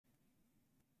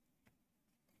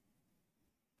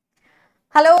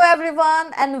Hello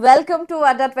everyone and welcome to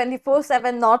Ada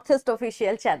 24/7 Northeast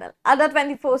official channel. Ada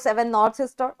 24/7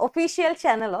 Northeast official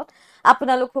channel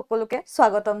আপোনালোক সকলোকে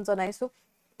স্বাগতম জনাইছো.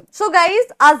 So guys,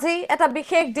 আজি এটা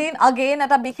বিশেষ দিন again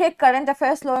এটা বিশেষ current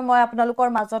affairs লৈ মই আপোনালোকৰ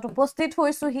মাজত উপস্থিত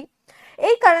হৈছোহি.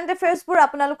 এই current affairs বোৰ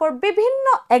আপোনালোকৰ বিভিন্ন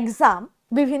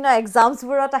exams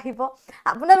বোৰত আহিব.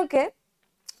 আপোনালোকে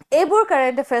এইবোৰ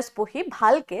current affairs পঢ়ি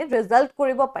ভালকে ৰিজাল্ট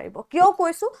কৰিব পাৰিব কিয়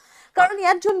কৈছো কাৰণ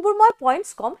ইয়াত যোনবোৰ মই পইণ্টছ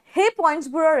কম সেই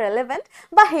পইণ্টছবোৰৰ ৰেলেভেন্ট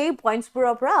বা সেই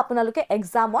পইণ্টছবোৰৰ পৰা আপোনালোকে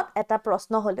এক্সামত এটা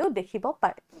প্ৰশ্ন হলেও দেখিব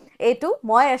পাৰে এইটো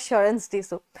মই এশ্যোৰেন্স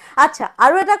দিছো আচ্ছা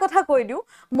আৰু এটা কথা কৈ দিও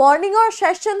মৰ্নিংৰ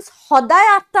সেশনছ সদায়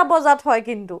 8টা বজাত হয়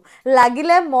কিন্তু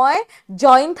লাগিলে মই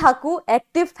জয়েন থাকো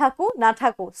এক্টিভ থাকো না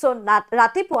থাকো সো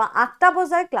ৰাতিপুৱা 8টা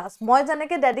বজাৰ ক্লাছ মই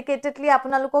জানেকে ডেডিকেটেডলি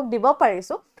আপোনালোকক দিব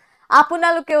পাৰিছো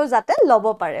আপোনালোকেও যাতে লব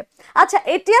পাৰে আচ্ছা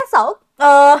এতিয়া চাও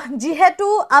যেহেতু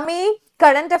আমি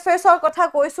current affairs or kotha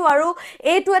koisu aru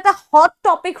etu eta hot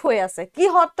topic hoy ase ki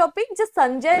hot topic je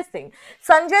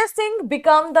Sanjay Singh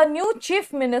become the new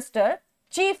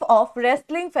chief of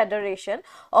Wrestling Federation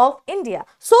of India.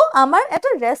 So, amar eta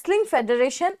Wrestling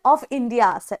Federation of India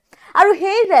ase. Aru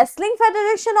hey Wrestling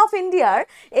Federation of India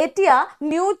etia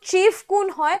new chief kun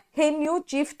hoy, hey new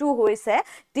chief tu hoise,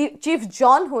 Chief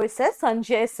John hoise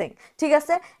Sanjay Singh. Thik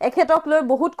ase, ekhetok loi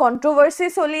bahut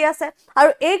controversy soli ase.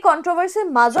 Aru ei controversy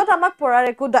majot amak porar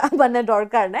eku mane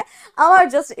dorkar nai. Amar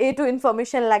just etu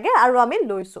information lage aru ami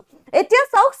loisu. Etia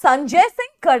sauk Sanjay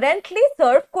Singh currently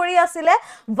serve kori asile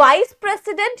Vice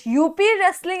President UP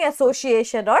Wrestling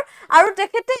Association or aru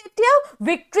tekhete etia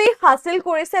victory hasil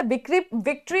korise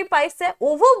victory paise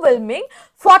overwhelming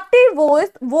 40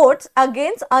 votes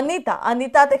against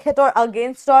Anita tekhetor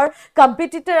against or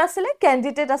competitor asile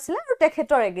candidate asile aru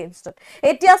tekhetor against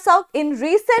etia sauk in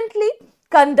recently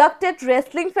conducted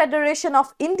Wrestling Federation of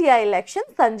India election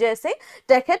Sanjay Singh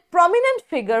tekhet prominent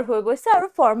figure hoy goise aru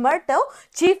former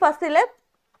chief asile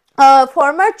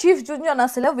former chief junjon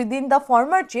asile within the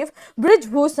former chief Bridge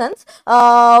Bhushan's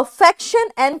faction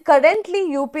and currently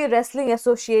UP Wrestling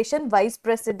Association vice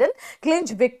president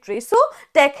clinch victory so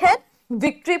tekhet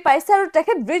victory paise aru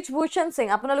tekhet Bridge Bhushan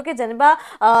Singh apnaloke janiba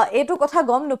etu kotha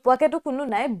gom nupuake to kunu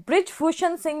nai Bridge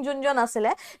Bhushan Singh junjon asile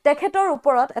tekhetor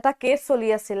uporot eta case soli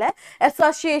asile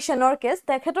association or case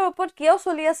tekhetor upor kiyo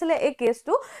soli asile ei case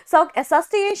tu sauk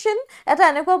association eta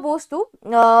enekwa bostu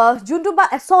juntu ba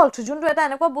assault juntu eta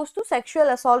enekwa bostu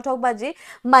sexual assault hok ba ji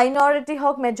minority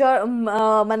hok major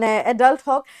mane adult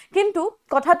hok kintu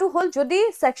kotha tu hol jodi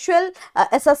sexual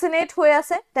assassinate hoy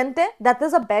ase tente that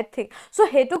is a bad thing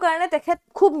so hetu karone tekhet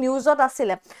khub newsot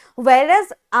asile whereas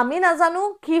ami najanu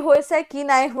ki hoise ki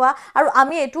nai hua aru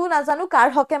ami etu najanu kar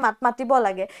hoke matmatibo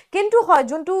lage kintu hoy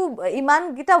juntu iman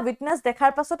gita witness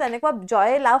dekhar pasot enekwa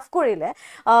joy laugh korile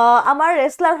amar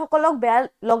wrestler hokolok beya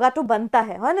logatu banta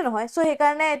he hoy na hoy so he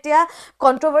karone etia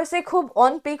controversy khub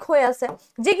on peak hoy ase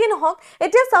jikin hok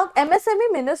etia sauk MSME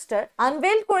minister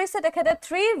unveil korise dekhete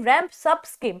 3 ramp sub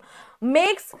scheme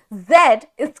makes Z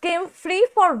scheme free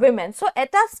for women. So,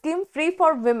 eta scheme free for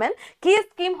women. Ki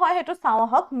scheme hoy hetu sawa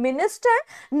hok Minister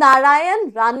Narayan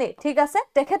Rane. Thik ase?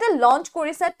 Tekhete launch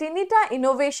korise tinita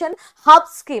innovation hub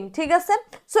scheme. Thik ase?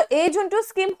 So, ei juntu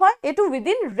scheme hoy etu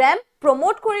within ramp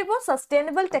promote koribo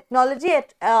sustainable technology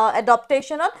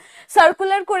adaptation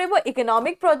circular koribo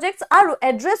economic projects aru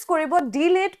address koribo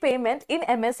delayed payment in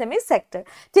MSME sector.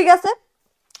 Thik ase?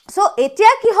 So, etia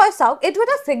ki hoy sauk, it was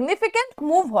a significant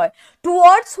move hoy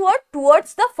towards what?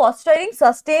 Towards the fostering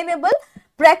sustainable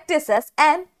practices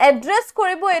and address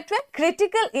koribo etwe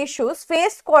critical issues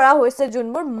face kora hoise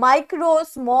junbur micro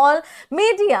small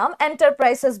medium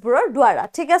enterprises buror dwara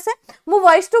thik ase mu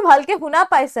voice tu bhalke huna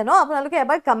paise no apnaloke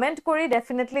ebar comment kori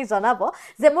definitely janabo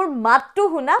je mur mat tu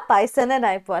huna paise ne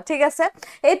nai poa thik ase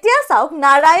etia sauk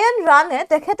Narayan Rane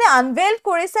tekhete unveil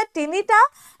korise tinita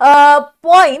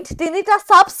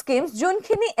sub schemes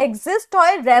junkhini exist hoy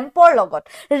rampor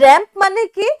logot ramp mane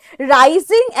ki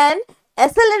rising and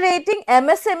accelerating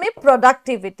MSME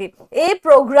productivity. A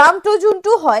program to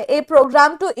juntu hoy, a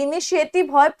program to initiative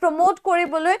hoy, promote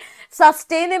koribole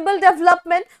sustainable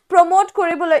development, promote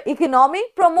koribole economy,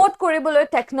 promote koribole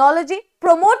technology,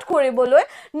 promote koribole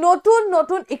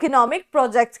notun economic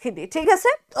projects khidi. Thik ase?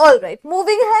 All right.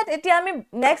 Moving ahead, etia ami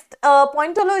next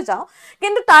point loi jao.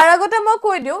 Kintu tar agote moi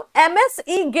koi diu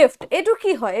MSE gift. Etu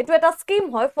ki hoy? Etu eta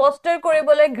scheme hoy foster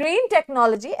koribole green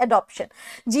technology adoption.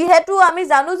 Jihetu ami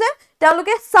janu je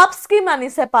তেওঁলোকে sub scheme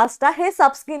আনিছে পাঁচটা হে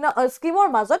sub স্কিমৰ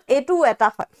মাজত এটু এটা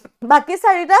হয় বাকি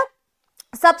চাৰিটা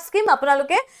সাব স্কিম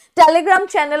আপোনালোকে টেলিগ্ৰাম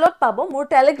চেনেলত পাব মোৰ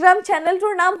টেলিগ্ৰাম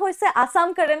চেনেলটোৰ নাম হৈছে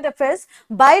আসাম কাৰেন্ট এফেয়াৰ্স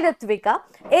বাই ঋত্বিকা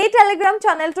এই টেলিগ্ৰাম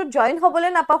চেনেলটো জয়েন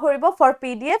হ'বলৈ নাপাহৰিব for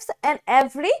PDFs and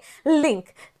every link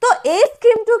তো এই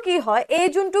স্কিমটো কি হয় এই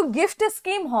যোনটো গিফট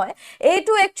স্কিম হয়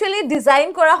এইটো একচুয়ালি ডিজাইন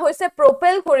কৰা হৈছে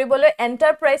propel কৰিবলৈ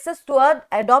enterprises toward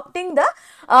adopting the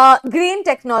green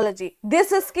technology this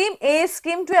scheme a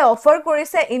scheme to offer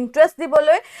কৰিছে interest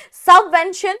দিবলৈ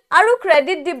subvention আৰু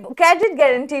credit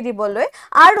guarantee দিবলৈ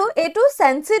আৰু এটো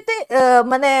sensitive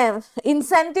মানে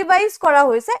incentivize কৰা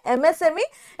হৈছে MSME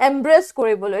embrace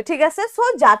কৰিবলৈ ঠিক আছে সো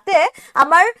যাতে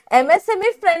আমাৰ MSME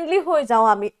friendly হৈ যাও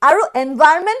আমি আৰু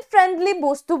environment friendly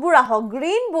বস্তুবোৰ আহক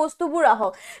green বস্তুবোৰ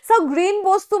আহক সো green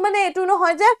বস্তু মানে এটো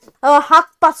নহয় যে হাক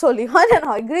পাচলি হয় না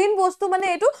নহয় green বস্তু মানে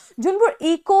এটো যোনবোৰ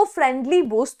ইকো ফ্ৰেন্ডলি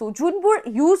বস্তু যোনবোৰ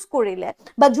ইউজ কৰিলে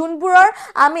বা যোনবোৰৰ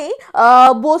আমি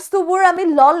বস্তুবোৰ আমি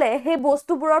ললে হে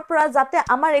বস্তুবোৰৰ পৰা যাতে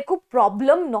আমাৰ একো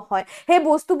প্ৰবলেম নহয় হে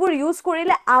বস্তুবোৰ ইউজ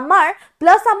কৰিলে আমাৰ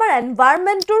প্লাস আমাৰ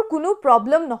এনভায়ৰনমেন্টৰ কোনো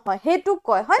প্ৰবলেম নহয় হেতু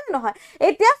কয় হয় না নহয়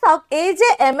এতিয়া চাওক এই যে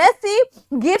MSC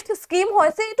গিফট স্কিম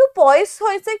হৈছে এটো পয়স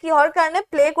হৈছে কিহৰ কাৰণে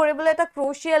প্লে কৰিবলৈ এটা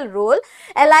ক্ৰুচিয়াল ৰোল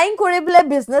এলাইন কৰিবলৈ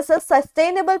বিজনেসেস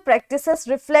সাস্টেইনেবল প্ৰেক্টিসেস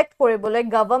ৰিফ্লেক্ট কৰিবলৈ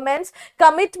গভৰ্নমেন্টস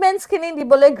কমিটমেন্টস খিনি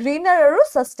দিবলৈ গ্ৰীনাৰ আৰু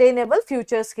সাস্টেইনেবল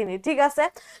ফিউচাৰস খিনি ঠিক আছে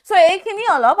সো এইখিনি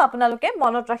অলপ আপোনালোকে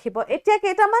মনত ৰাখিব এতিয়া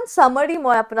কেইটামান সামাৰি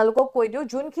মই আপোনালোকক কৈ দিও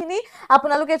যোনখিনি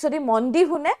আপোনালোকে যদি মন দি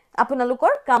শুনে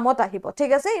আপোনালোকৰ কামত আহিব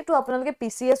ঠিক আছে এটো আপোনালোকে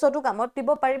PCS টো কামত দিব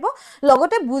পাৰিব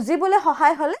লগতে বুজিবলৈ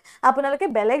সহায় হলে আপোনালোকে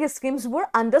বেলেগ স্কিমছ বোৰ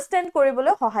আন্ডাৰস্ট্যান্ড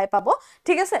কৰিবলৈ সহায় পাব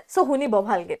ঠিক আছে সো শুনিব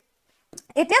ভালকে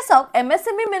এতিয়া চাওক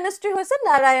MSME মিনিষ্ট্ৰি হৈছে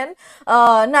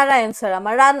নাৰায়ণ স্যাৰ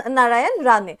আমাৰ নাৰায়ণ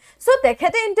ৰানে সো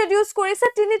তেখেতে ইন্ট্ৰোডিউস কৰিছে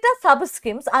তিনিটা সাব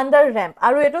স্কিমছ আন্ডাৰ ৰেম্প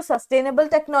আৰু এটো সাস্টেইনেবল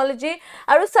টেকনলজি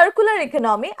আৰু সাৰ্কুলাৰ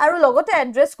ইকোনমি আৰু লগতে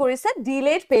এড্ৰেছ কৰিছে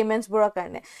ডিলেড পেমেন্টছ বোৰৰ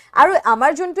কাৰণে আৰু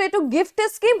আমাৰ যোনটো এটো গিফট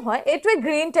স্কিম হয় এটোৱে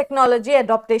গ্ৰীন টেকনলজি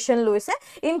এডপ্টেশন লৈছে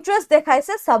ইন্টাৰেষ্ট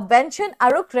দেখাইছে সাবভেনশন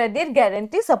আৰু ক্ৰেডিট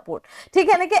গ্যাৰান্টি সাপোৰ্ট ঠিক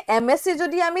এনেকে MSC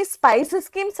যদি আমি স্পাইস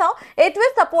স্কিম চাও এটোৱে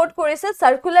সাপোৰ্ট কৰিছে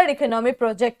সাৰ্কুলাৰ ইকোনমি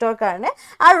প্ৰজেক্টৰ কাৰণে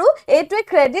আৰু এটোৱে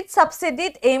ক্ৰেডিট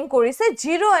সাবসিডিত এইম কৰিছে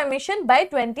জিৰো এমিশন বাই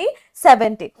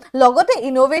 2070 লগতে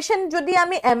ইনোভেশন যদি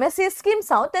আমি MSC স্কিম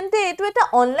চাও তেন্তে এটো এটা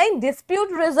অনলাইন ডিসপিউট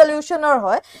ৰেজলিউশনৰ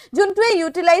হয় যোনটোৱে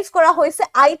ইউটিলাইজ কৰা হৈছে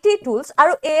IT টুলস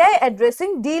আৰু AI এড্ৰেছিং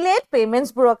ডিলেড পেমেন্টছ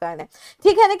বোৰৰ কাৰণে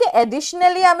ঠিক এনেকে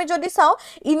এডিশনালি আমি যদি চাও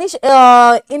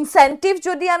ইনসেন্টিভ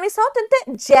যদি আমি চাও তেন্তে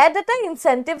জেড এটা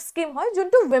ইনসেন্টিভ স্কিম হয়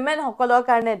যোনটো উইমেন সকলৰ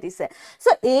কাৰণে দিছে সো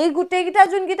এই গুটেগিটা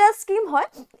যোনগিটা স্কিম হয়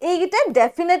এইগিটা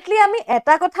ডেফিনেটলি আমি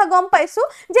এটা কথা গম পাইছো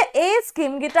যে এই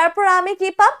স্কিম গিটাৰ পৰা আমি কি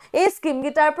পাম এই স্কিম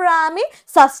গিটাৰ পৰা আমি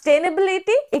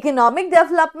sustainability economic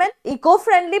development eco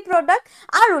friendly product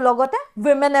আৰু লগতে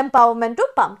উইমেন এম্পাৱৰমেন্টটো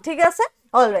পাম ঠিক আছে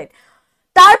অলৰাইট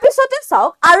তাৰ পিছতে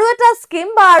চাওক আৰু এটা স্কিম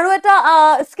বা আৰু এটা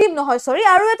স্কিম নহয় সৰি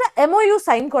আৰু এটা MOU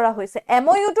সাইন কৰা হৈছে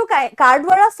MOU টো কাৰ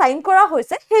দ্বাৰা সাইন কৰা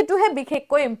হৈছে হেতুহে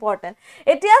বিশেষকৈ ইম্পৰ্টেন্ট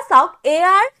এতিয়া চাওক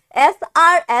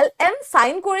ARSRLM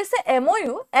সাইন কৰিছে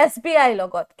MOU SBI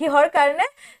লগত কিহৰ কাৰণে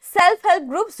সেলফ হেল্প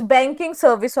গ্ৰুপস বেংকিং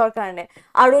সাৰ্ভিসৰ কাৰণে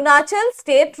অৰুণাচল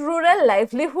ষ্টেট ৰুৰাল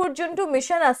লাইভলিহুড যোনটো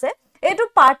মিশন আছে এটো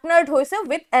পাৰ্টনাৰড হৈছে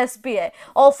উইথ SBI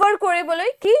অফাৰ কৰিবলৈ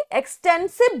কি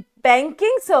extensive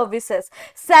banking services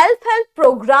self help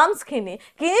programs khini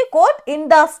ki code in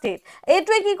the state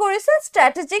etwe ki korise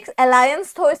strategic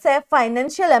alliance hoise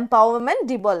financial empowerment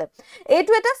dibole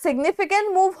etu eta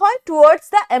significant move hoy towards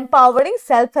the empowering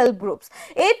self help groups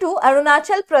etu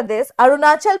Arunachal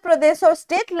Pradesh or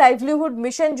state livelihood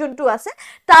mission juntu ase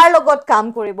tar logot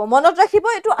kaam koribo monot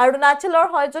rakhibo etu Arunachalor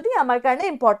hoy jodi amar karone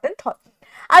important hoy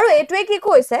aru etwe ki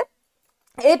koise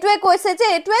এটোৱে কৈছে যে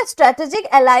এটোৱে স্ট্ৰ্যাটেজিক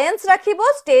alliance ৰাখিব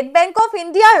state bank of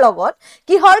ইণ্ডিয়াৰ লগত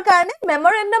কিহৰ কাৰণে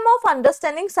মেমোৰেন্ডাম of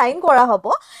আন্ডাৰষ্টেণ্ডিং sign কৰা হ'ব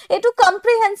এটো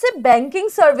কম্প্ৰিহেনসিভ বেংকিং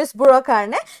সাৰ্ভিস বোৰৰ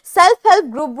কাৰণে সেলফ হেল্প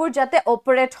গ্ৰুপ বোৰ যাতে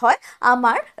অপাৰেট হয়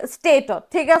আমাৰ ষ্টেটত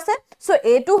ঠিক আছে সো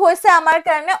এটো হৈছে আমাৰ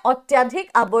কাৰণে অত্যাধিক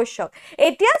আৱশ্যক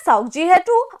এতিয়া চাওক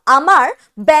যেহেতু আমাৰ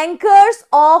বেংকাৰ্স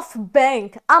অফ বেংক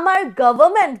আমাৰ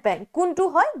গভৰ্নমেন্ট বেংক কোনটো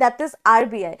হয় দ্যাট ইজ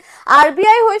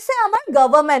RBI হৈছে আমাৰ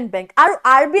গভৰ্নমেন্ট বেংক আৰু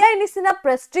RBI নিচিনা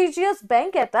prestigious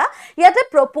bank eta yate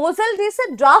proposal dise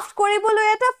draft koribole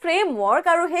eta framework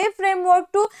aru he framework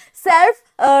to self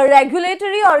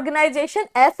regulatory organization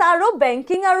SRO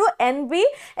banking aru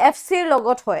NBFC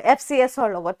logot hoy FCS or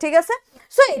logot thik ase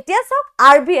so etia sab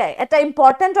RBI eta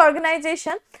important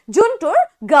organization juntur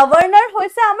governor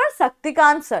hoise amar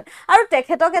Shaktikant sir aru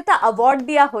tekhetok eta award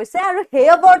dia hoise aru he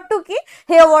award to ki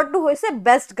he award to hoise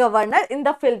best governor in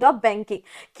the field of banking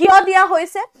kiyo dia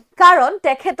hoise karon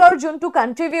tekhetor juntu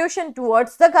contribution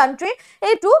towards the country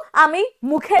etu ami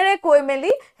mukhere koi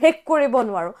meli hek koribo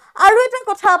nwaru aru eta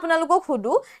kotha apnalokok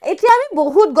hudu etia ami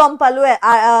bahut gom palu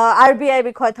RBI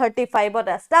bikhoy 35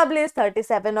 ot established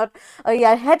 37 ot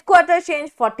yar headquarter change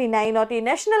 49 ot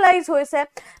nationalize hoise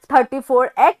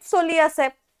 34 act soli ase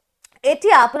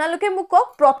এতিয়া আপোনালোকে মোক কক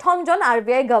প্ৰথমজন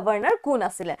RBI governor কোন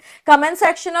আছিলে comment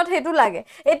সেকশনত হেতু লাগে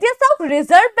এতিয়া চাওক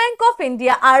reserve bank of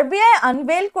India RBI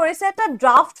আনভেইল কৰিছে এটা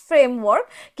ড্ৰাফট ফ্ৰেমৱৰ্ক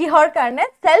কিহৰ কাৰণে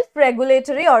সেলফ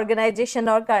ৰেগুলেটৰী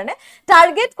অৰ্গেনাইজেশনৰ কাৰণে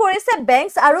টাৰ্গেট কৰিছে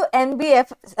বেংকস আৰু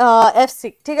এনবিএফসি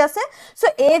ঠিক আছে সো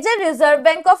এই যে ৰিজাৰ্ভ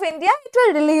বেংক অফ ইণ্ডিয়া এটা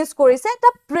ৰিলিজ কৰিছে এটা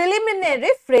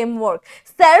প্ৰিলিমিনাৰী ফ্ৰেমৱৰ্ক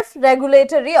সেলফ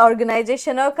ৰেগুলেটৰী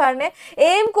অৰ্গেনাইজেশনৰ কাৰণে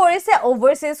এইম কৰিছে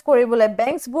ওভাৰসিজ কৰিবলৈ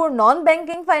বেংকসবোৰ নন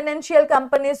বেংকিং ফাইনেন্সিয়েল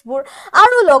কোম্পানীজবোৰ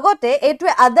আৰু লগতে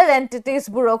এটোৱে আদাৰ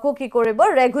এন্টিটিজবোৰকো কি কৰিব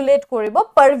ৰেগুলেট কৰিব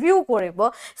পাৰভিউ কৰিব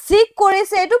সিক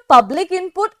কৰিছে এটো পাব্লিক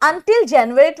ইনপুট আনটিল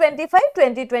জানুৱাৰী 25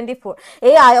 2024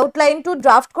 এই আউটলাইনটো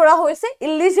ড্ৰাফট কৰা হৈছে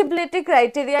এলিজিবিলিটি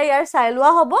ক্ৰাইটেৰিয়া ইয়াৰ চাইলোৱা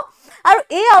হ'ব আৰু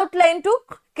এই আউটলাইনটো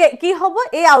কি হ'ব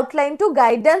এই আউটলাইনটো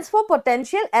গাইডেন্স ফৰ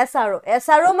পটেনশিয়াল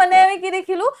এসআৰও মানে আমি কি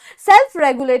দেখিলো সেলফ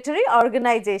ৰেগুলেটৰী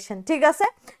অৰ্গেনাইজেশন ঠিক আছে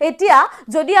এতিয়া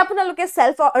যদি আপোনালোকে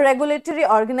সেলফ ৰেগুলেটৰী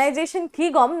অৰ্গেনাইজেশন কি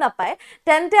গম নাপায়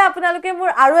তেন্তে আপোনালোকে মোৰ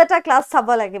আৰু এটা ক্লাস চাব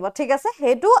লাগিব ঠিক আছে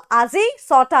হেতু আজি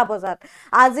 6টা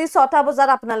বজাত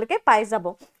আপোনালোকে পাই যাব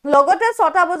লগতে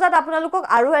 6টা বজাত আপোনালোকক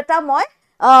আৰু এটা মই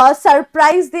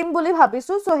সাৰপ্ৰাইজ দিম বুলি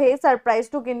ভাবিছো সো হে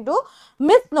সাৰপ্ৰাইজটো কিন্তু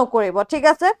মিস নকৰিব ঠিক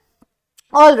আছে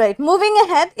All right, moving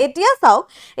ahead. Etia sao.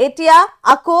 Etia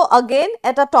ako again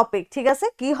eta topic. ঠিক আছে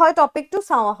কি হয় টপিকটো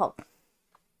চাও আহক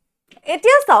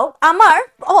এতিয়া চাও আমাৰ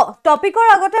টপিকৰ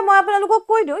আগতে মই আপোনালোকক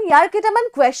কৈ দিও ইয়াৰ কেইটামান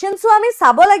কোৱেশ্চনসও আমি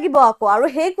চাব লাগিব আকৌ আৰু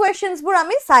সেই কোৱেশ্চনসবোৰ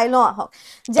আমি চাই লও আহক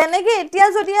যেনেকে এতিয়া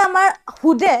যদি আমাৰ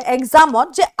হুদে এক্সামত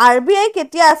যে আৰবিআই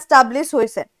কেতিয়া এস্টাবলিশ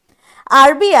হৈছে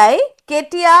আৰবিআই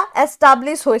কেতিয়া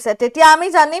এস্টাবলিশ হৈছে তেতিয়া আমি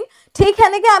জানিম ঠিক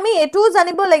হেনেকে আমি এটো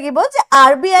জানিব লাগিব যে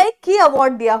আরবিআই কি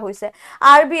অ্যাওয়ার্ড দিয়া হইছে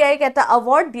আরবিআই ক এটা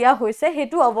অ্যাওয়ার্ড দিয়া হইছে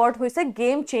হেতু অ্যাওয়ার্ড হইছে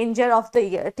game changer of the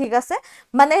year ঠিক আছে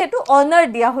মানে হেতু অনার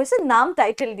দিয়া হইছে নাম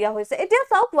টাইটেল দিয়া হইছে এতিয়া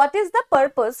চাওক হোয়াট ইজ দ্য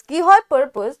পারপাস কি হয়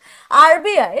পারপাস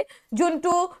আরবিআই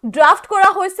জুনটো ড্রাফট করা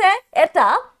হইছে এটা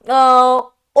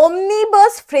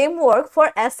omnibus framework for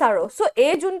SRO so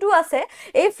এই জুনটো আছে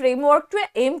এই ফ্ৰেমৱৰ্কটো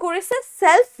এম কৰিছে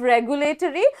সেলফ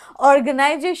ৰেগুলেটৰী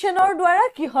অৰ্গেনাইজেশনৰ দ্বাৰা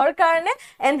কিহৰ কাৰণে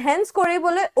এনহান্স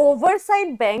কৰিবলৈ ওভাৰসাইট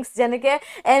বেংকস যেনেকে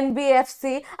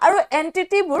এনবিএফসি আৰু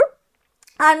এন্টিটিবোৰ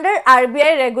under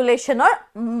RBI regulationৰ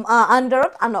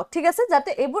আন্ডাৰত আনক ঠিক আছে যাতে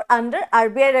এইবোৰ under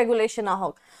RBI regulation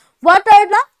ahok what are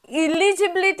the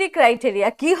eligibility criteria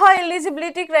ki hoy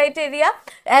eligibility criteria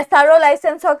SRO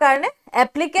license or karne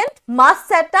applicant must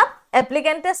set up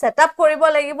applicant set up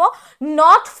koribo lagibo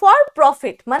not for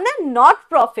profit mane not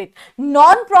profit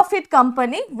non profit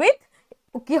company with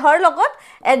কিহৰ লগত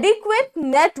adequate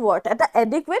net worth এটা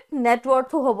adequate net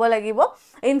worth হ'ব লাগিব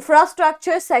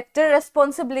infrastructure sector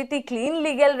responsibility clean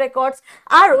legal records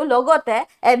আৰু লগতে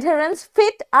adherence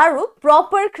fit আৰু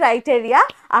proper criteria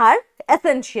are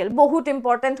essential বহুত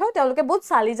important হয় তেওঁলোকে বহুত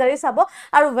সালি জাৰি চাব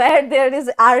আৰু where there is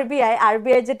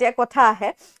RBI যেতিয়া কথা আহে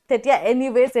তেতিয়া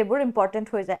anyways এবোৰ important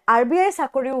হৈ যায় RBI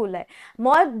চাকৰি উলাই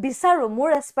মই বিচাৰো মোৰ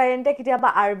এসপাইৰেন্টে কিতিয়াবা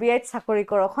RBI চাকৰি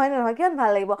কৰক হয় নহয় কিমান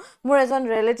ভাল লাগিব মোৰ এজন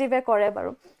ৰিলেটিভে কৰে বাৰু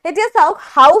এতিয়া চাওক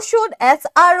how should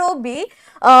SRO be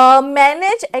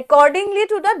managed accordingly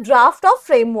to the draft of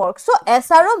framework so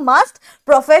SRO must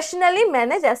professionally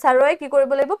manage SRO কি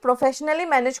কৰিব লাগিব professionally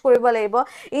manage কৰিব লাগিব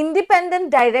independent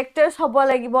directors হ'ব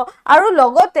লাগিব আৰু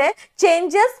লগতে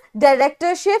changes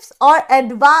directorships or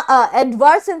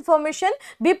adverse information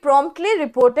be promptly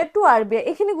reported to RBI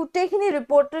এখিনি গুটেখিনি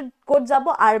reported কোড যাব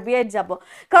RBI যাব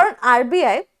কারণ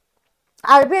RBI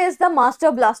is the master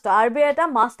blaster RBI এটা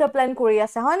master plan কৰি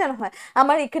আছে হয় না নহয়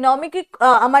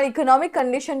আমাৰ economic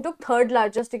condition to third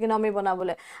largest economy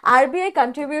বনাবলে RBI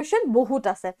contribution বহুত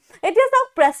আছে এতিয়া চাওক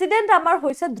প্ৰেসিডেন্ট আমাৰ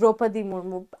হৈছে দ্ৰৌপদী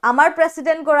মুৰ্মু আমাৰ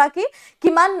প্ৰেসিডেন্ট গৰাকী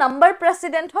কিমান নম্বৰ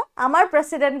প্ৰেসিডেন্ট হয় আমাৰ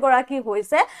প্ৰেসিডেন্ট গৰাকী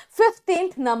হৈছে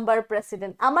 15th নম্বৰ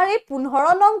প্ৰেসিডেন্ট আমাৰ এই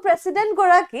 15 নং প্ৰেসিডেন্ট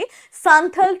গৰাকী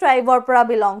সান্থাল ট্ৰাইবৰ পৰা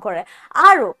বিলং কৰে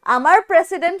আৰু আমাৰ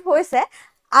প্ৰেসিডেন্ট হৈছে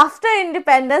after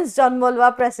independence জন্ম লোৱা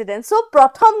প্ৰেসিডেন্ট সো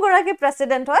প্ৰথম গৰাকী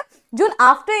প্ৰেসিডেন্ট হয় June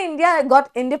after India got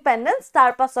independence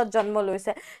তাৰ পাছত জন্ম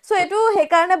লৈছে সো এটো হে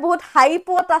কাৰণে বহুত হাই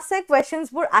পট আছে কোৱেশ্চনস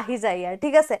বোৰ আহি যায় ইয়াৰ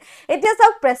ঠিক আছে এতিয়া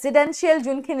চাওক প্ৰেসিডেন্সিয়াল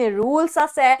জুনখিনি ৰুলস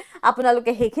আছে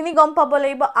আপোনালোকে হেখিনি গম পাব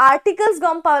লাগিব আৰ্টিকলস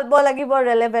গম পাব লাগিব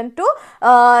relevant to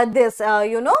this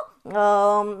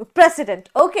president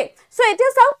okay so it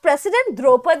is how president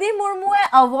Draupadi Murmu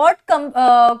award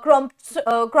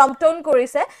Crompton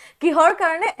korise kihor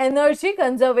karone energy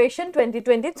conservation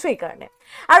 2023 karone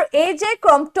aru AJ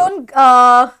Crompton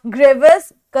Gravis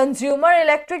Consumer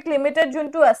Electric Limited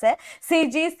juntu ase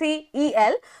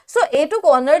CGCEL so etuk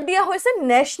honor dia hoise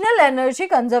National Energy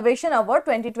Conservation Award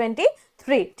 2023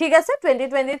 ঠিক আছে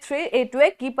 2023 এটোৱে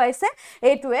কি পাইছে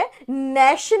এটোৱে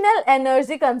national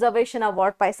energy conservation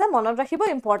অ্যাওয়াৰ্ড পাইছে মনত ৰাখিব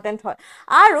important হয়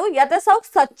আৰু ইয়াতে চাওক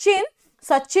সচিন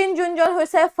সচিন যোনজন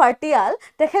হৈছে ফাৰ্টিয়াল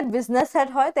তেখেত বিজনেছ হেড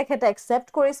হয় তেখেতে একসেপ্ট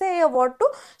কৰিছে এই এৱাৰ্ডটো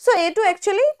সো এইটো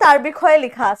একচুয়ালি তাৰ বিষয়ে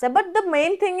লিখা আছে বাট the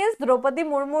main thing is Draupadi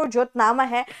মুৰ্মুৰ য'ত নাম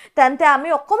আহে তেন্তে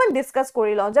আমি অকমান ডিসকাস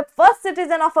কৰি লওঁ যে first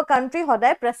citizen of a country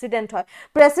সদায় প্ৰেসিডেন্ট হয়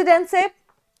প্ৰেসিডেন্সে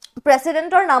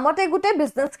প্ৰেসিডেন্টৰ নামতে গুটে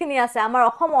বিজনেছখিনি আছে আমাৰ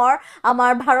অসমৰ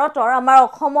আমাৰ ভাৰতৰ আমাৰ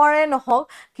অসমৰে নহওক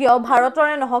কিয়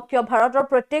ভাৰতৰে নহওক কিয় ভাৰতৰ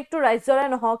প্ৰত্যেকটো ৰাজ্যৰে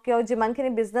নহওক কিয়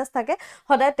যিমানখিনি বিজনেছ থাকে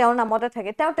সদায় তেওঁৰ নামতে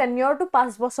থাকে তেওঁ টেনিয়ৰটো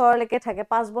 5 বছৰলৈকে থাকে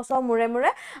 5 বছৰ মুৰে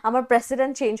মুৰে আমাৰ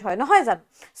প্ৰেসিডেন্ট চেঞ্জ হয় নহয় জানো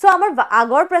সো আমাৰ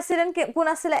আগৰ প্ৰেসিডেন্ট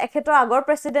কোন আছিল এখেতৰ আগৰ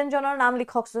প্ৰেসিডেন্ট জনৰ নাম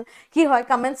লিখকচোন কি হয়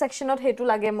কমেন্ট সেকশনত হেতু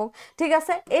লাগে মোক ঠিক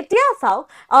আছে এতিয়া চাও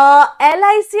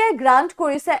LIC এ গ্ৰান্ট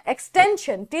কৰিছে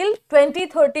এক্সটেনশন টিল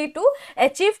 2032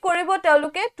 এচিভ কৰিব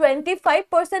তেওঁলোকে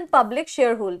 25% পাবলিক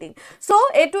শেয়াৰ হোল্ডিং সো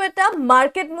এটো এটা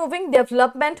মাৰ্কেট মুভিং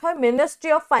ডেভেলপমেন্ট হয় মিনিস্ট্ৰি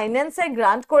অফ ফাইনেন্স এ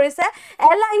গ্ৰান্ট কৰিছে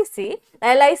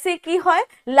LIC কি হয়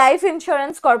life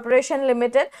insurance corporation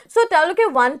limited so তেওঁলোকে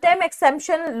ওয়ান টাইম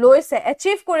এক্সেম্পশন লৈছে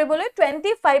এচিভ কৰিবলৈ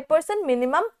 25%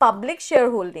 মিনিমাম পাবলিক শেয়াৰ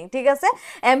হোল্ডিং ঠিক আছে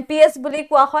MPS বুলি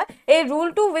কোৱা হয় এই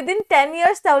ৰুলটো উইদিন 10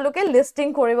 ইয়াৰ্স তেওঁলোকে লিস্টিং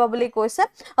কৰিব বুলি কৈছে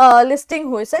লিস্টিং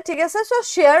হৈছে ঠিক আছে so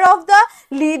share of the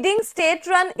leading state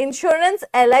run insurance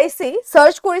LIC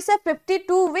search কৰিছে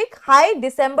 52 week high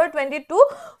December 22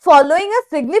 following a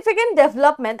significant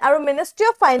development আৰু Ministry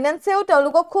of Finance এও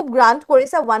তেওঁলোকক খুব গ্ৰান্ট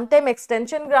কৰিছে one time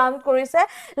extension গ্ৰান্ট কৰিছে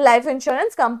লাইফ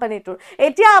ইন্স্যুৰেন্স কোম্পানীটোৰ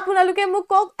এতিয়া আপোনালোকে মোক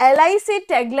কক LIC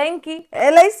ট্যাগলাইন কি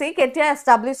LIC কেতিয়া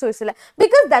এস্টাবলিশ হৈছিল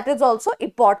because that is also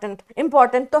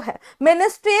important তো হে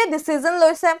মিনিস্ট্ৰি ডিসিজন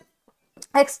লৈছে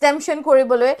extension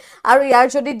কৰিবলৈ আৰু ইয়াৰ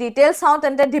যদি ডিটেইলছ চাও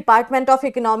তেন্তে department of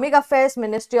economic এফেয়াৰ্স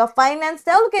মিনিস্ট্ৰি of finance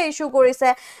তেওঁলোকে ইস্যু কৰিছে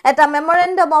এটা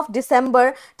মেমোৰেন্ডাম অফ ডিসেম্বৰ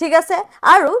ঠিক আছে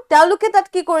আৰু তেওঁলোকে তাত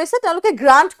কি কৰিছে তেওঁলোকে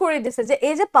গ্ৰান্ট কৰি দিছে যে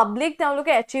এই যে পাবলিক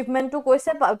তেওঁলোকে এচিভমেন্টটো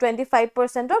কৈছে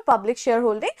 25% অৰ পাবলিক শেয়াৰ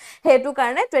হোল্ডিং হেতু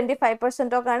কাৰণে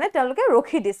 25% অৰ কাৰণে তেওঁলোকে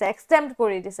ৰখি দিছে এক্সটেন্ড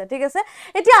কৰি দিছে ঠিক আছে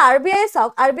এতিয়া RBI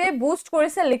চাওক RBI বুষ্ট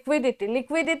কৰিছে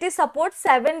liquidity support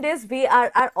 7 days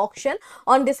VRR auction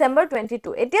on December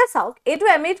 22 এতিয়া চাওক এটো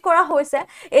এমিট কৰা হৈছে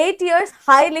 8 years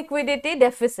high liquidity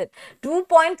deficit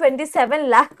 2.27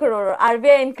 lakh crore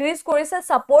RBI increase কৰিছে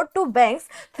support to banks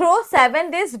through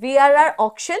 7 days VRR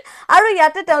auction আৰু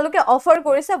ইয়াতে তেওঁলোকে অফাৰ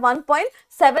কৰিছে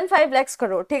 1.75 lakhs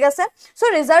crore ঠিক আছে so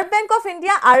reserve bank of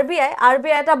India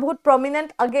RBI এটা বহুত প্ৰমিনেন্ট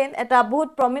अगेन এটা বহুত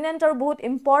প্ৰমিনেন্ট আৰু বহুত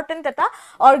ইম্পৰ্টেন্ট এটা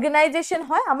অৰ্গানাইজেচন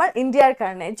হয় আমাৰ ইন্ডিয়াৰ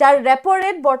কাৰণে যাৰ ৰেপো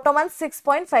ৰেট বৰ্তমান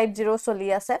 6.50 চলি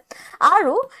আছে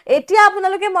আৰু এতিয়া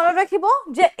আপোনালোকে মনত ৰাখিব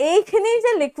যে এইখিনি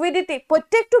যে লিকুইডিটি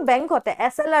প্ৰত্যেকটো বেংকতে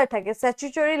SLR থাকে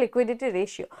স্ট্যাচুটৰি লিকুইডিটি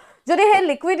ৰেশিও যদি হে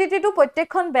লিকুইডিটিটো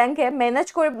প্ৰত্যেকখন বেংকে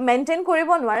মেইনটেইন কৰিব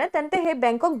নোৱাৰে তেন্তে হে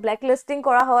বেংকক ব্ল্যাক লিস্টিং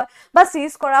কৰা হয় বা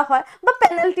সিজ কৰা হয় বা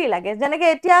পেনাল্টি লাগে যেনেকৈ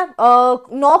এতিয়া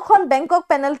 9খন বেংকক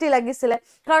পেনাল্টি লাগিছিল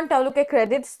কাৰণ তেওঁলোকে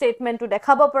ক্ৰেডিট ষ্টেটমেন্টটো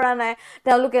দেখাব পৰা নাই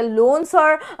তেওঁলোকে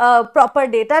লোনছৰ প্ৰপাৰ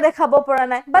ডেটা দেখাব পৰা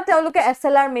নাই বা তেওঁলোকে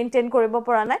SLR মেইনটেইন কৰিব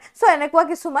পৰা নাই সো এনেকুৱা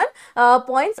কিছুমান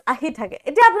পইণ্টস আহি থাকে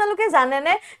এতিয়া আপোনালোকে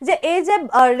জানেনে যে এই যে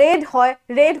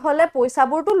ৰেড হলে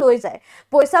পইচাবোৰটো লৈ যায়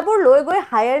পইচাবোৰ লৈ গৈ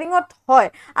হায়াৰিংত হয়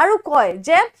আৰু কয়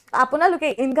যে আপোনালোকে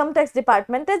ইনকাম ট্যাক্স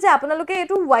ডিপাৰ্টমেন্টে যে আপোনালোকে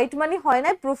এটো হোৱাইট মানি হয়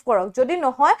নাই প্ৰুফ কৰক যদি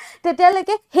নহয়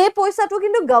তেতিয়ালৈকে হে পইচাটো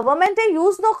কিন্তু গভৰ্ণমেন্টে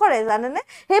ইউজ নকৰে জানেনে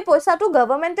হে পইচাটো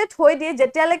গভৰ্ণমেন্টে থৈ দিয়ে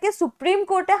যেতিয়ালৈকে সুপ্ৰিম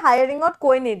কোৰ্টে হায়াৰিংত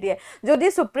কৈ নিদিয়ে যদি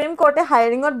সুপ্ৰিম কোৰ্টে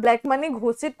হায়াৰিংত ব্ল্যাক মানি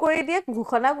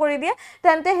ঘোষণা কৰি দিয়ে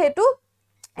তেন্তে হেতু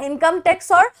ইনকাম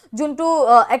ট্যাক্সৰ যোনটো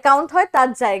একাউন্ট হয় তাত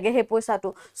যায়গে হে পইচাটো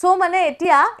সো মানে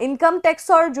এতিয়া ইনকাম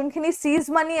ট্যাক্সৰ যোনখিনি সিজ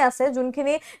মানি আছে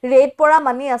যোনখিনি ৰেট পৰা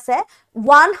মানি আছে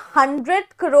 100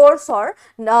 crores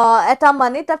এটা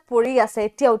মানি তাত পৰি আছে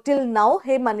এতিয়া টিল নাও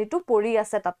হে মানিটো পৰি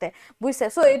আছে তাতে বুইছে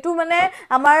সো এটো মানে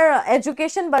আমাৰ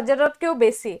এডুকেশন বাজেটতকেও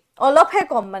বেছি অলপহে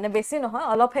কম মানে বেছি নহয়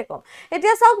অলপহে কম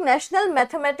এতিয়া চাওক নেশনাল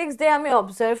ম্যাথমেটিক্স ডে আমি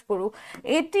অবজাৰ্ভ কৰো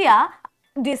এতিয়া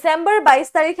December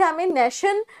 22 তাৰিখে আমি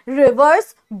nation ৰিভাৰ্স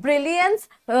ব্ৰিলিয়েন্স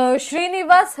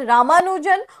Srinivas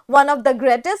Ramanujan one of the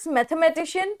greatest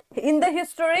mathematician in the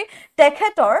history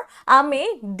তেখেতৰ আমি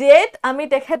ডেট আমি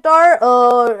তেখেতৰ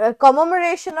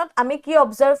কমেমোৰেশনত আমি কি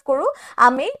অবজাৰ্ভ কৰো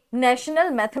আমি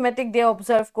ন্যাশনাল ম্যাথমেটিক ডে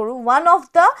অবজাৰ্ভ কৰো one of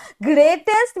the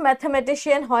greatest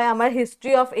mathematician হয় আমাৰ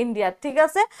হিষ্ট্ৰী অফ ইন্ডিয়া ঠিক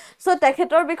আছে সো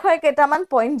তেখেতৰ বিষয়ে কেইটামান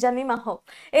পইণ্ট জানিম আহক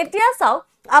এতিয়া চাওক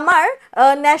আমাৰ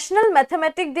ন্যাশনাল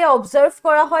ম্যাথমেটিক ডে অবজাৰ্ভ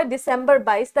কৰা হয় December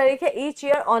 22 তাৰিখে ইচ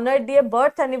ইয়াৰ অনাৰ দিয়ে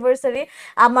বাৰ্থ এনিভাৰ্সাৰী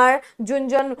আমাৰ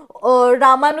যোনজন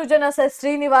ৰামানুজন আছে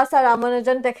শ্ৰীনিবাস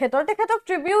ৰামানুজন তেখেত তেখেতক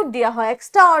ট্ৰিবিউট দিয়া হয়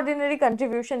এক্সট্ৰা অৰ্ডিনাৰী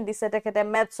কন্ট্ৰিবিউশন দিছে তেখেতে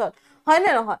মেথছত হয়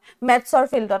নে নহয় মেথছৰ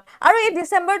ফিল্ডত আৰু এই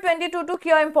ডিসেম্বৰ 22 টো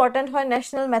কিয় ইম্পৰ্টেন্ট হয়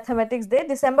নেশনাল ম্যাথমেটিক্স ডে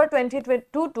ডিসেম্বৰ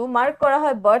 22 টো মাৰ্ক কৰা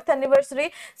হয় বাৰ্থ এনিভাৰ্সাৰী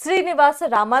শ্ৰীনিবাস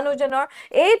ৰামানুজনৰ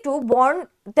এইটো বৰ্ণ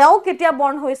তেওঁ কেতিয়া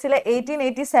বৰ্ণ হৈছিলে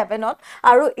 1887 ত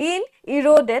আৰু ইন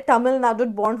ইৰোডে তামিলনাডুত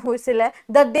বৰ্ণ হৈছিলে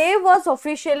দ্য ডে ওয়াজ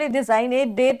অফিচিয়ালি ডিজাইন এই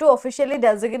ডে টু অফিচিয়ালি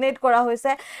ডেজিগনেট কৰা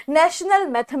হৈছে national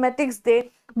mathematics day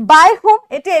by whom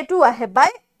এটো আহে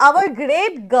বাই our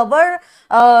great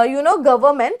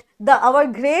government our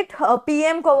great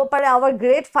PM কব পাৰে our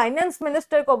great finance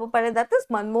minister কব পাৰে that is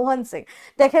Manmohan Singh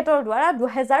তেখেতৰ দ্বাৰা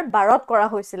 2012 ত কৰা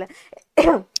হৈছিলে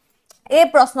এই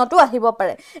প্ৰশ্নটো আহিব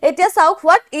পাৰে এতিয়া চাওক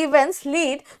what events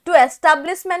lead to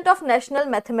establishment of national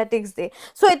mathematics day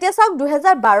so এতিয়া চাওক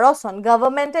 2012 সন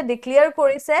গভৰ্ণমেন্টে ডিক্লেয়াৰ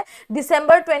কৰিছে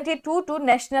December 22 two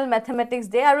national mathematics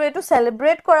day আৰু এটো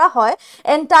সেলিব্ৰেট কৰা হয়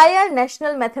এন্টায়াৰ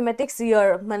নেশনাল ম্যাথমেটিক্স ইয়াৰ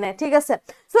মানে ঠিক আছে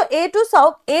সো এটো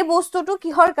চাওক এই বস্তুটো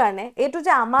কিহৰ কাৰণে এটো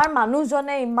যে আমাৰ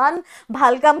মানুহজনে ইমান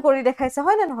ভাল কাম কৰি দেখাইছে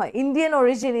হয় না নহয় ইন্ডিয়ান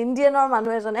অৰিজিন ইন্ডিয়ানৰ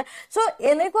মানুহ এজনে সো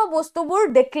এনেকুৱা বস্তুবোৰ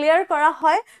ডিক্লেয়াৰ কৰা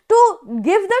হয় টু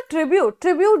গিভ দা ট্ৰিবিউট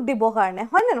দিব কাৰণে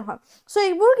হয় না নহয় সো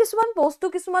এইবোৰ কিছুমান বস্তু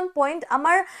কিছুমান পইণ্ট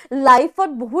আমাৰ লাইফত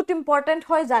বহুত ইম্পৰ্টেন্ট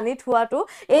হয় জানি থোৱাটো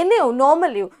এনেও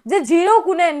নৰ্মালিও যে জিৰো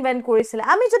কোনে ইনভেন্ট কৰিছিলে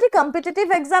আমি যদি competitive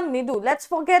exam নিদু let's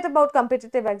forget about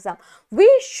competitive exam we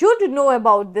should know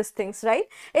about this things right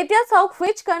এতিয়া চাওক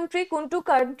হুইচ কান্ট্ৰি কোনটো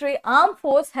country arm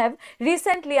force have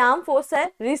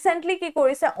recently কি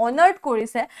কৰিছে অনাৰ্ড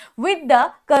কৰিছে উইথ দা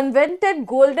কনভেন্টেড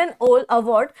গোল্ডেন অল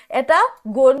অ্যাৱাৰ্ড এটা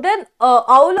গোল্ডেন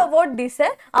অল অ্যাৱাৰ্ড দিছে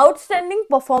আউটস্ট্যান্ডিং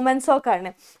পাৰফৰম্যান্সৰ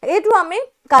কাৰণে এইটো আমি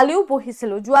কালিও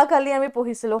পঢ়িছিলো জুৱা কালি আমি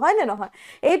পঢ়িছিলো হয় নে নহয়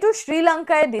এইটো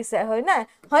শ্ৰীলংকাই দিছে হয়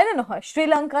না নহয়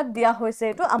শ্ৰীলংকাত দিয়া হৈছে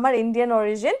এইটো আমাৰ ইন্ডিয়ান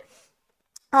অৰিজিন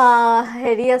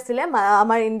হেৰি আছিলে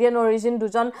আমাৰ ইন্ডিয়ান অৰিজিন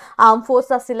দুজন আৰ্ম ফোৰ্স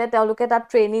আছিলে তেওঁলোকে তাত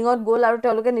ট্ৰেনিংত গল আৰু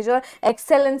তেওঁলোকে নিজৰ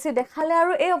এক্সেলেন্সি দেখালে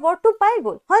আৰু এই অৱাৰ্ডটো পাই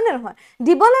গল হয় না নহয়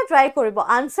দিবলৈ ট্ৰাই কৰিব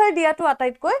আনসাৰ দিয়াটো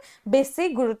আটাইতকৈ বেছি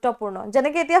গুৰুত্বপূৰ্ণ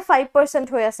যেনেকৈ এতিয়া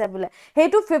 5% হৈ আছে বুলে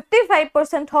হেতু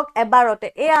 55% হক এবাৰতে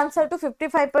এই আনসাৰটো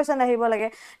 55% আহিব লাগে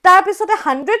তাৰ পিছতে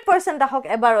 100% আহক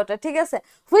এবাৰতে ঠিক আছে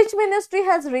which ministry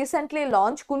has recently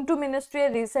launched কোনটো মিনিষ্ট্ৰীয়ে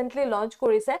recently launch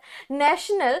কৰিছে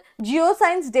national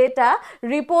geoscience data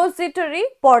repository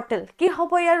portal কি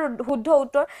হ'ব ইয়াৰ শুদ্ধ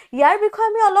উত্তৰ ইয়াৰ বিষয়ে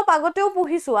আমি অলপ আগতেও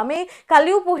পঢ়িছো আমি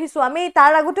কালিও পঢ়িছো আমি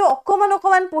তাৰ আগতেও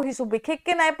অকমান পঢ়িছো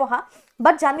বিশেষকে নাই পঢ়া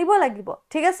বাট জানিব লাগিব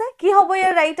ঠিক আছে কি হ'ব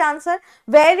ইয়াৰ right answer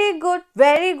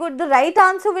very good the right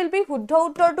answer will be শুদ্ধ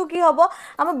উত্তৰটো কি হ'ব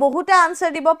আমি বহুতে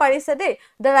আনসাৰ দিব পাৰিছে দেই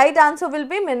the right answer will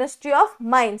be ministry of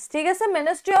mines ঠিক আছে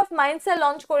ministry of mines A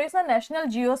launch কৰিছে national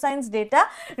geoscience data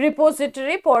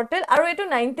repository portal আৰু এটো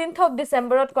 19th of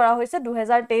December ত কৰা হৈছে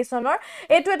 2023 চনৰ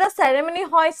এটো এটা সেৰেমনি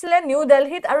হৈছিলে নিউ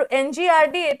দিল্লীত আৰু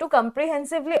NGRD এটো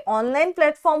কম্প্ৰিহেনসিভলি অনলাইন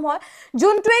প্ল্যাটফৰ্ম হয়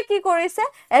যোনটোৱে কি কৰিছে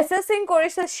এসেসিং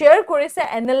কৰিছে শেয়াৰ কৰিছে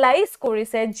এনালাইজ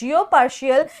কৰিছে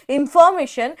জিঅ'পাৰ্শিয়াল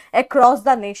information across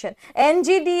the nation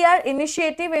NGDR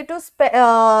initiative এটো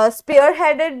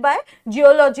spearheaded by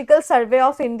Geological Survey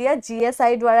of India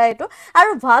GSI দ্বাৰা এটো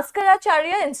আৰু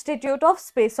ভাস্কৰাচাৰ্য ইনষ্টিটিউট অফ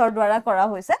স্পেচৰ দ্বাৰা কৰা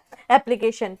হৈছে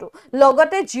এপ্লিকেশনটো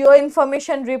লগতে জিঅ'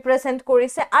 ইনফৰমেশন ৰিপ্ৰেজেন্ট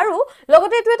কৰিছে আৰু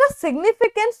লগতে এটো এটা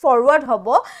significant forward হ'ব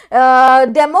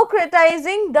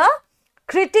democratizing the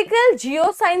critical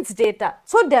geoscience data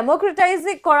so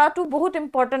democratizing কৰাটো বহুত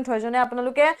ইম্পৰ্টেন্ট হয় জনে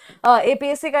আপোনালোকে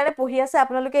APSC কাৰণে পঢ়ি আছে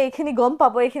আপোনালোকে এইখিনি গম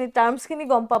পাব এইখিনি টাৰ্মছ খিনি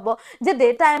গম পাব যে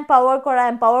ডেটা এম্পাৱাৰ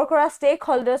কৰা ষ্টেক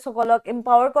হোল্ডাৰ্ছ সকলক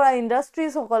এম্পাৱাৰ কৰা ইন্ডাষ্ট্ৰিজ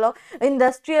সকলক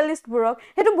ইন্ডাষ্ট্ৰিয়েলিষ্ট বুৰক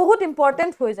হেতু বহুত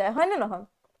ইম্পৰ্টেন্ট হৈ যায় হয় নে নহয়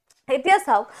এতিয়া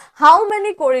চাওক how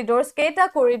many corridors কেটা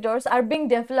corridors are being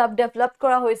developed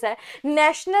কৰা হৈছে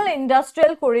national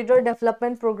industrial corridor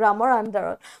development programৰ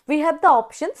আন্ডাৰত we have the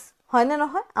options হয় না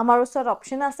নহয় আমাৰ ওচৰত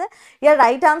অপচন আছে ইয়াৰ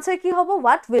ৰাইট আনসাৰ কি হ'ব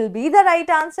what will be the right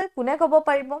answer কোনে ক'ব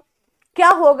পাৰিব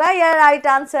क्या होगा ইয়াৰ ৰাইট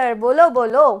আনসাৰ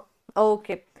বলো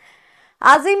ওকে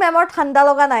আজি মেমৰ ঠাণ্ডা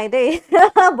লগা নাই দেই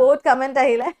বহুত কমেন্ট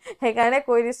আহিলে হেকাৰণে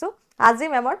কৈ দিছো আজি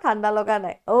মেমৰ ঠাণ্ডা লগা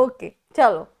নাই ওকে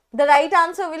চলো The right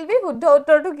answer will be শুদ্ধ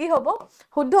উত্তৰটো কি হ'ব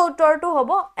শুদ্ধ উত্তৰটো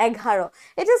হ'ব 11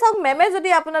 এটা সব মেমে যদি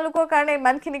আপোনালোকৰ কাৰণে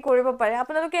ইমানখিনি কৰিব পাৰে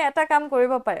আপোনালোকে এটা কাম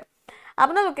কৰিব পাৰে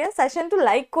আপোনালোকে সেশনটো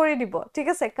লাইক কৰি দিব ঠিক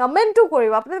আছে কমেন্টটো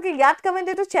কৰিব আপোনালোকে ইয়াত কমেন্ট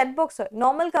এটো চ্যাট বক্স হয়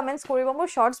নৰমাল কমেন্টস কৰিব মোৰ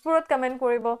শৰ্টস পুৰত কমেন্ট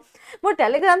কৰিব মোৰ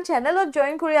টেলিগ্ৰাম চেনেলত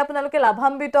জয়েন কৰি আপোনালোকে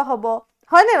লাভান্বিত হ'ব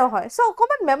হয় নে নহয় সো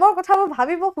অকমান মেমৰ কথাবোৰ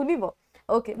ভাবিব শুনিব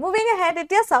Okay, moving ahead,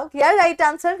 এতিয়া চাওক ইয়াৰ right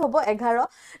answer হ'ব 11.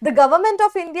 The Government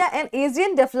of India and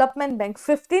Asian Development Bank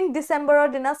 15 December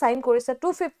দিনা sign কৰিছে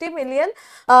 250 million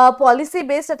policy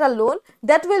based এটা loan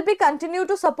that will be continue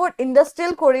to support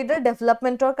industrial corridor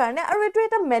developmentor কাৰণে আৰু এটো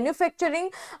এটা manufacturing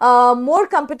more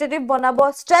competitive বনাব,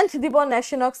 strength দিব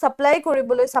nationক supply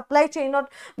কৰিবলৈ, supply chainত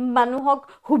মানুহক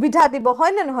সুবিধা দিব,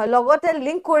 হয় নে নহয়? লগতে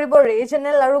link কৰিব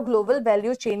regional আৰু global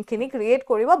value chain খিনি create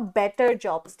কৰিব better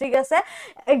jobs, ঠিক আছে?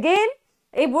 Again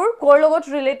এইবোৰ কৰ লগত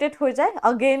related হৈ যায়,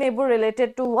 again এইবোৰ related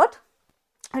to what?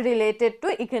 Related to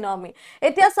economy.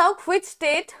 এতিয়া চাওক which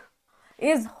state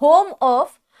is home of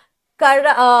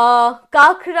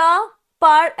Kakra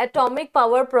Par atomic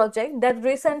power project that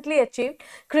recently achieved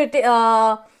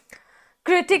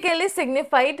critically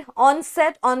signified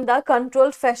onset on the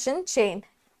controlled fashion chain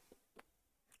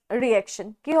reaction.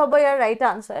 কি হ'ব ইয়াৰ right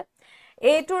answer?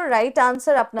 এইটোৰ right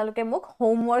answer আপোনালোকে মোক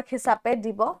homework হিচাপে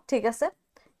দিব, ঠিক আছে?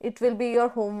 It will be your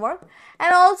homework.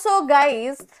 And also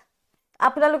guys,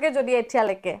 আপোনালোকে যদি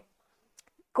এতিয়ালৈকে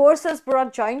courses বোৰত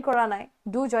join কৰা নাই,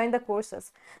 do join the courses.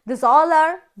 These all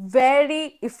are very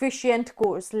efficient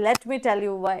course. Let me tell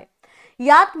you why.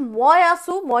 ইয়াত মই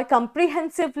আছো, মই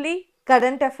comprehensively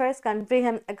current affairs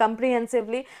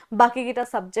comprehensively বাকি কিটা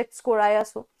subjects কৰাই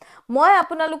আছো। মই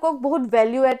আপোনালোকক বহুত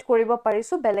value add কৰিব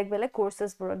পাৰিছো বেলেগ বেলেগ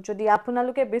courses বোৰত। যদি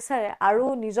আপোনালোকে বিচাৰে আৰু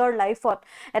নিজৰ লাইফত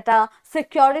এটা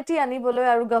security আনিবলৈ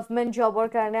আৰু government jobৰ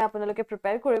কাৰণে আপোনালোকে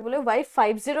prepare কৰিবলৈ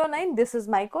Y509, this is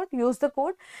my code, use the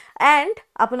code and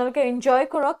আপোনালোকে enjoy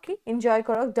কৰক কি enjoy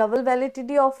কৰক double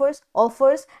validity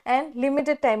offers and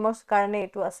limited timers কাৰণে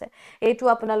এটো আছে। এটো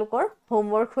আপোনালোকৰ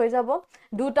homework হৈ যাব।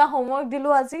 দুটা homework দিলো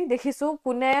আজি, দেখিছো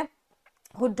কোনে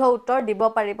শুদ্ধ উত্তৰ দিব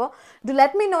পাৰিব। Do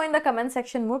let me know in the comment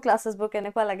section মোৰ classes বোৰ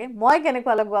কেনেকুৱা লাগে, মই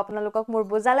কেনেকুৱা লাগো আপোনালোকক, মোৰ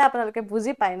বুজালে আপোনালোকে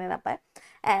বুজি পায় নে নাপায়।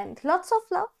 And lots of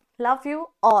love you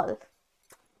all.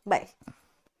 Bye.